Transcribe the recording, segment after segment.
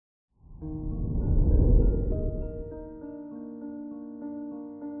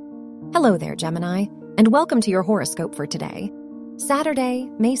Hello there, Gemini, and welcome to your horoscope for today, Saturday,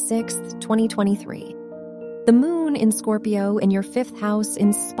 May 6th, 2023. The moon in Scorpio in your 5th house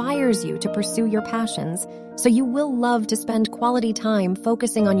inspires you to pursue your passions, so you will love to spend quality time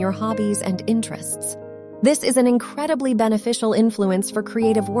focusing on your hobbies and interests. This is an incredibly beneficial influence for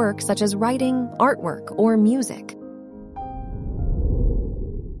creative work such as writing, artwork, or music.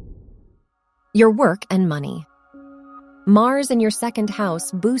 Your work and money. Mars in your 2nd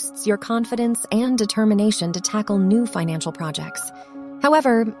house boosts your confidence and determination to tackle new financial projects.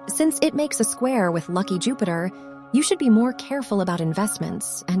 However, since it makes a square with lucky Jupiter, you should be more careful about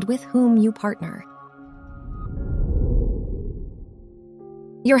investments and with whom you partner.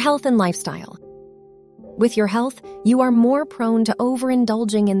 Your health and lifestyle. With your health, you are more prone to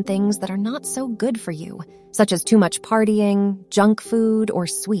overindulging in things that are not so good for you, such as too much partying, junk food, or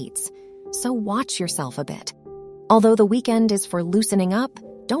sweets. So watch yourself a bit. Although the weekend is for loosening up,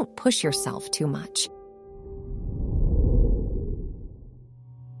 don't push yourself too much.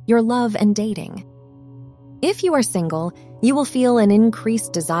 Your love and dating. If you are single, you will feel an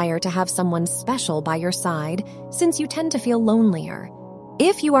increased desire to have someone special by your side since you tend to feel lonelier.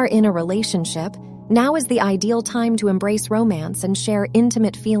 If you are in a relationship, now is the ideal time to embrace romance and share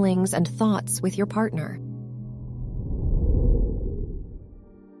intimate feelings and thoughts with your partner.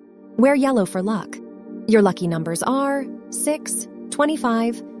 Wear yellow for luck. Your lucky numbers are 6,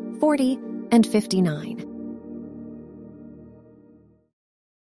 25, 40, and 59.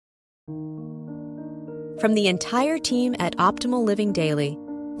 From the entire team at Optimal Living Daily,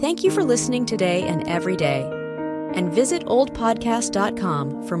 thank you for listening today and every day. And visit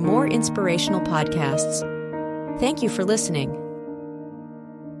oldpodcast.com for more inspirational podcasts. Thank you for listening.